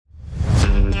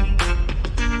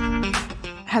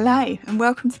Hello, and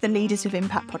welcome to the Leaders of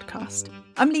Impact podcast.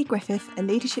 I'm Lee Griffith, a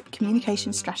leadership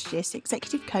communication strategist,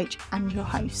 executive coach, and your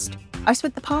host. I've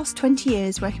spent the past 20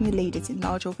 years working with leaders in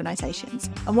large organisations,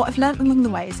 and what I've learnt along the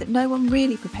way is that no one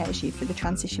really prepares you for the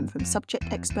transition from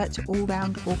subject expert to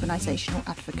all-round organisational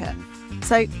advocate.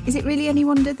 So, is it really any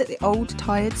wonder that the old,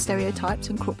 tired stereotypes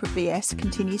and corporate BS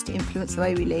continues to influence the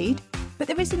way we lead? But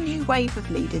there is a new wave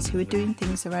of leaders who are doing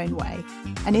things their own way.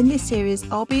 And in this series,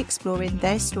 I'll be exploring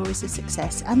their stories of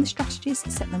success and the strategies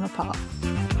that set them apart.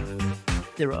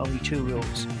 There are only two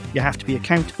rules. You have to be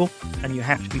accountable and you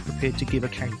have to be prepared to give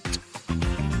account.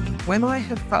 When I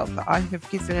have felt that I have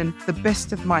given the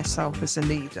best of myself as a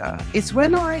leader, it's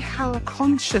when I have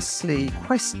consciously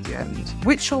questioned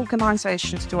which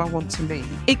organisations do I want to lead.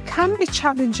 It can be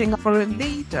challenging for a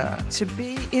leader to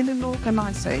be in an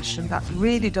organisation that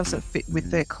really doesn't fit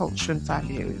with their culture and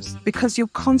values because you're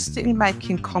constantly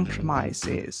making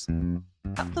compromises.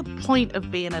 That's the point of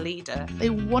being a leader. They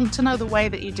want to know the way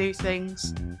that you do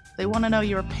things. They want to know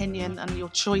your opinion and your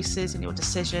choices and your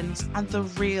decisions and the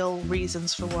real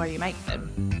reasons for why you make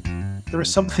them. There are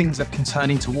some things that can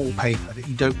turn into wallpaper that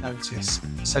you don't notice.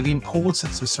 So the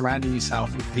importance of surrounding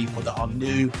yourself with people that are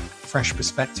new, fresh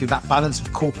perspective, that balance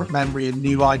of corporate memory and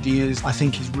new ideas, I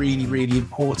think is really, really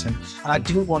important. And I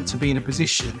didn't want to be in a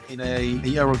position in a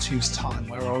year or two's time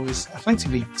where I was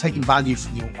effectively taking value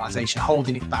from the organisation,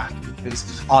 holding it back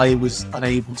because I was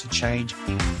unable to change.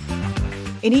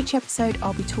 In each episode,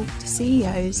 I'll be talking to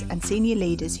CEOs and senior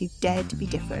leaders who dared to be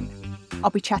different. I'll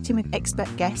be chatting with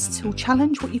expert guests who'll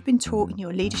challenge what you've been taught in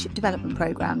your leadership development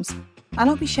programmes, and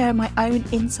I'll be sharing my own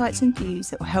insights and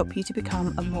views that will help you to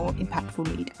become a more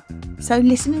impactful leader. So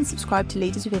listen and subscribe to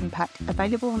Leaders with Impact,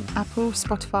 available on Apple,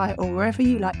 Spotify, or wherever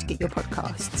you like to get your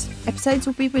podcasts. Episodes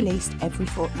will be released every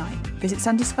fortnight. Visit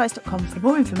sundaysskies.com for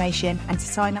more information and to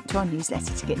sign up to our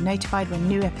newsletter to get notified when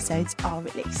new episodes are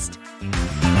released.